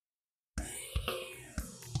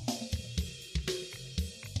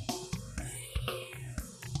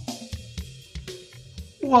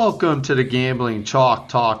Welcome to the Gambling Chalk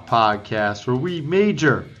Talk podcast, where we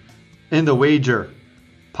major in the wager.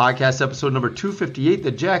 Podcast episode number 258,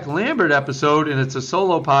 the Jack Lambert episode, and it's a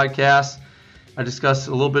solo podcast. I discuss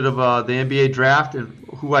a little bit of the NBA draft and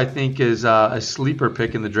who I think is a sleeper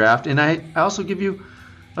pick in the draft. And I also give you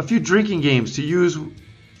a few drinking games to use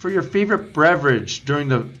for your favorite beverage during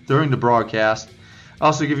the broadcast. I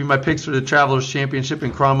also give you my picks for the Travelers Championship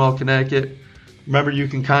in Cromwell, Connecticut. Remember, you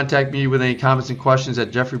can contact me with any comments and questions at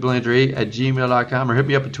jeffreybelanger8@gmail.com or hit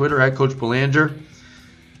me up on Twitter at Coach Belanger.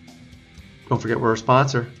 Don't forget we're a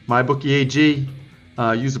sponsor, MyBookieAG.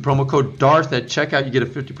 Use the promo code DARTH at checkout. You get a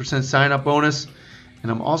 50% sign-up bonus.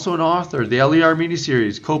 And I'm also an author, the LER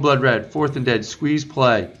miniseries, Cold Blood Red, Fourth and Dead, Squeeze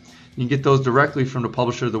Play. You can get those directly from the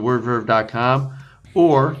publisher, thewordverve.com.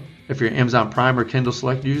 Or if you're an Amazon Prime or Kindle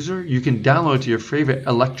Select user, you can download it to your favorite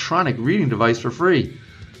electronic reading device for free.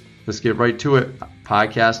 Let's get right to it.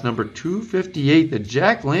 Podcast number 258, the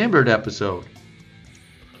Jack Lambert episode.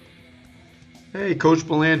 Hey, Coach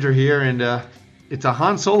Belanger here, and it's a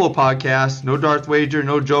Han Solo podcast. No Darth Wager,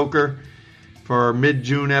 no Joker for our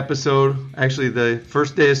mid-June episode. Actually, the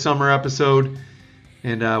first day of summer episode.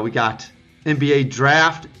 And we got NBA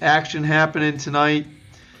draft action happening tonight.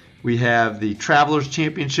 We have the Travelers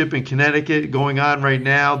Championship in Connecticut going on right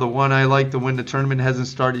now. The one I like to win the tournament hasn't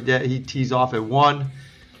started yet. He tees off at 1.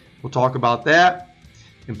 We'll talk about that.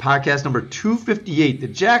 In podcast number 258, the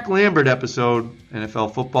Jack Lambert episode,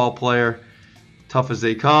 NFL football player, tough as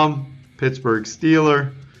they come, Pittsburgh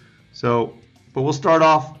Steeler. But we'll start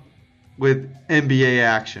off with NBA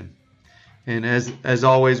action. And as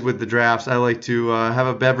always with the drafts, I like to have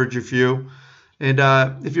a beverage or few. And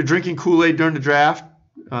if you're drinking Kool-Aid during the draft,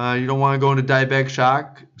 you don't want to go into diabetic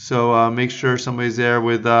shock. So make sure somebody's there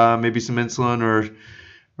with maybe some insulin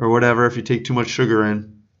or whatever if you take too much sugar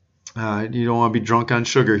in. You don't want to be drunk on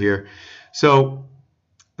sugar here. So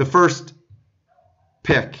the first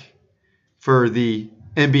pick for the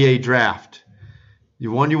NBA draft, the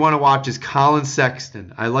one you want to watch is Colin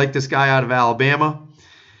Sexton. I like this guy out of Alabama,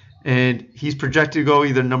 and he's projected to go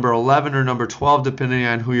either number 11 or number 12, depending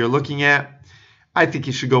on who you're looking at. I think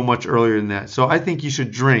he should go much earlier than that. So I think you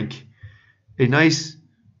should drink a nice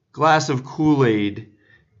glass of Kool-Aid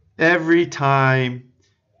every time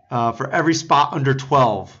for every spot under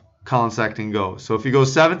 12. Colin Sexton goes. So if you go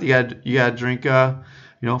 7th, you got to drink 5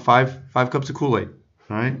 cups of Kool-Aid.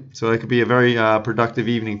 All right. So that could be a very productive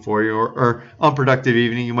evening for you, or unproductive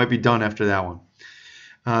evening. You might be done after that one.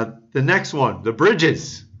 The next one, the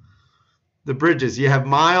Bridges. The Bridges. You have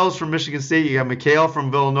Miles from Michigan State. You got McHale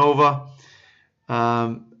from Villanova.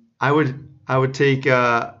 I would take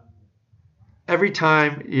every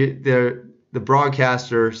time the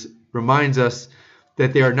broadcaster reminds us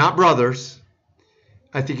that they are not brothers.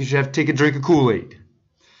 I think you should have to take a drink of Kool-Aid.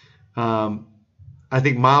 I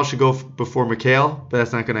think Miles should go before McHale, but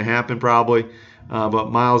that's not going to happen probably.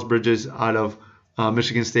 But Miles Bridges out of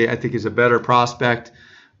Michigan State, I think, is a better prospect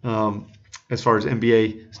as far as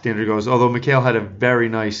NBA standard goes. Although McHale had a very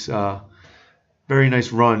nice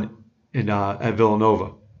run at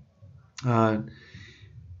Villanova. The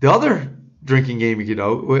other drinking game you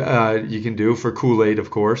can do for Kool-Aid, of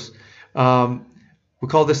course. We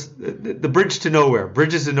call this the bridge to nowhere,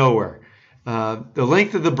 bridges to nowhere, the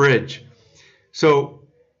length of the bridge. So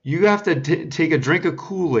you have to take a drink of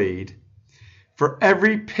Kool-Aid for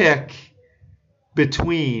every pick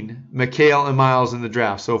between McHale and Miles in the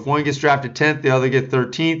draft. So if one gets drafted 10th, the other gets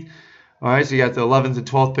 13th. All right, so you got the 11th and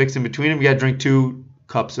 12th picks in between them. You got to drink 2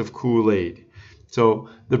 cups of Kool-Aid. So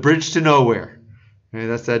the bridge to nowhere. Okay,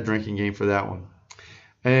 that's that drinking game for that one.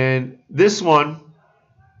 And this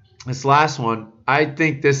last one, I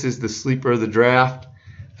think this is the sleeper of the draft.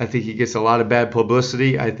 I think he gets a lot of bad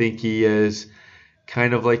publicity. I think he is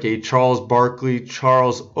kind of like a Charles Barkley,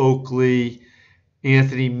 Charles Oakley,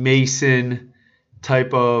 Anthony Mason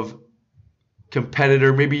type of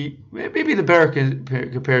competitor. Maybe the better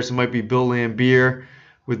comparison might be Bill Laimbeer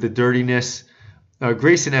with the dirtiness.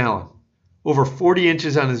 Grayson Allen, over 40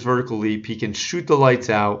 inches on his vertical leap. He can shoot the lights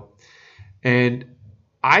out. And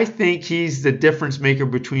I think he's the difference maker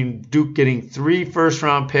between Duke getting 3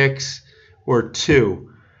 first-round picks or 2.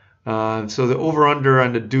 So the over-under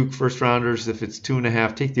on the Duke first-rounders, if it's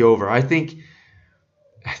 2.5, take the over. I think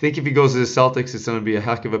if he goes to the Celtics, it's going to be a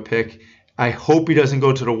heck of a pick. I hope he doesn't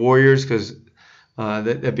go to the Warriors because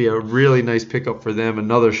that'd be a really nice pickup for them.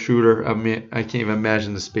 Another shooter. I mean, I can't even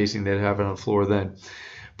imagine the spacing they'd have on the floor then.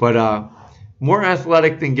 But more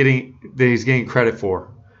athletic than he's getting credit for.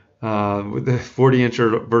 With the 40-inch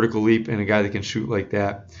vertical leap and a guy that can shoot like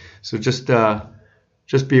that. So just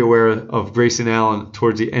be aware of Grayson Allen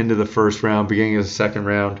towards the end of the first round, beginning of the second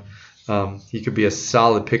round. he could be a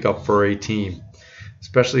solid pickup for a team,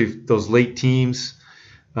 especially those late teams.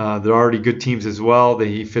 They're already good teams as well.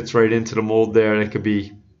 He fits right into the mold there. That could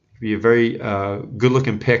be a very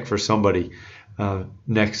good-looking pick for somebody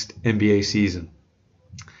next NBA season.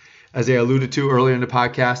 As I alluded to earlier in the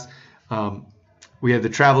podcast, we have the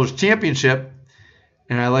Travelers Championship,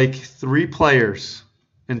 and I like 3 players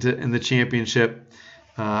in the championship.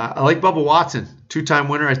 I like Bubba Watson, 2-time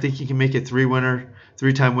winner. I think he can make it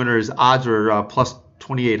 3-time winner. His odds are plus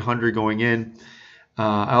 2,800 going in.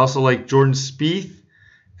 I also like Jordan Spieth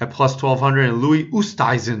at plus 1,200 and Louis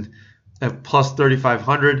Oosthuizen at plus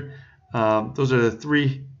 3,500. Those are the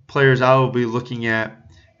 3 players I will be looking at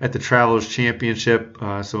the Travelers Championship.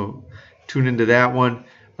 So tune into that one.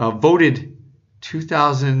 Voted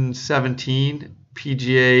 2017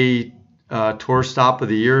 PGA Tour Stop of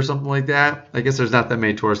the Year or something like that. I guess there's not that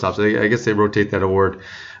many tour stops. I guess they rotate that award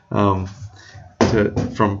from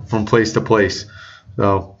place to place.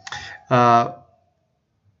 So last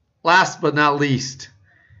but not least,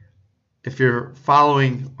 if you're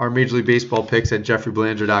following our Major League Baseball picks at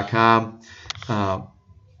JeffreyBelanger.com,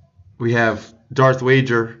 we have Darth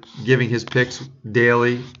Wager giving his picks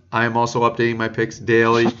daily. I am also updating my picks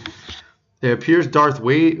daily. It appears Darth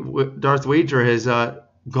Wager has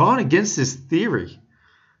gone against his theory.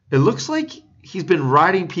 It looks like he's been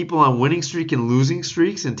riding people on winning streak and losing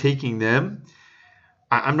streaks and taking them.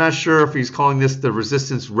 I'm not sure if he's calling this the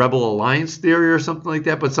Resistance Rebel Alliance theory or something like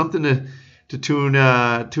that, but something to tune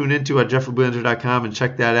into at JeffreyBelanger.com and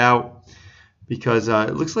check that out, because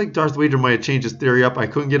it looks like Darth Wager might have changed his theory up. I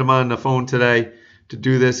couldn't get him on the phone today to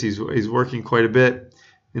do this. He's working quite a bit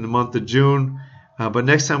in the month of June. But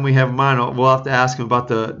next time we have him on, we'll have to ask him about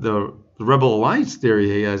the Rebel Alliance theory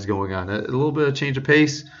he has going on. A little bit of change of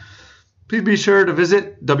pace. Please be sure to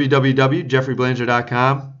visit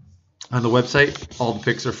www.JeffreyBelanger.com. On the website, all the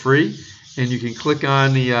picks are free. And you can click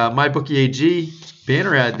on the MyBookieAG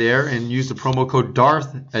banner ad there and use the promo code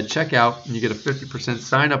DARTH at checkout, and you get a 50%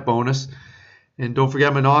 sign-up bonus. And don't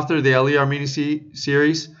forget, I'm an author of the Ali Armeni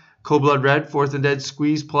series, Cold Blood Red, Fourth and Dead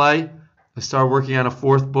Squeeze Play. I started working on a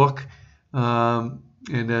 4th book, and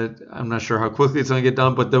I'm not sure how quickly it's going to get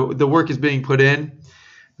done, but the work is being put in.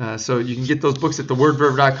 So you can get those books at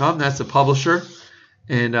thewordverve.com. That's the publisher.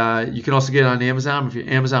 And you can also get it on Amazon. If you're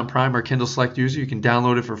Amazon Prime or Kindle Select user, you can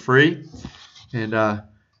download it for free. And go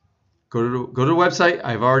to the website.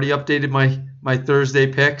 I've already updated my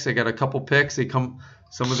Thursday picks. I got a couple picks.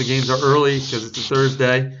 Some of the games are early because it's a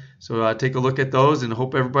Thursday. So take a look at those, and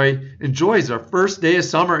hope everybody enjoys our first day of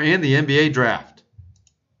summer and the NBA draft.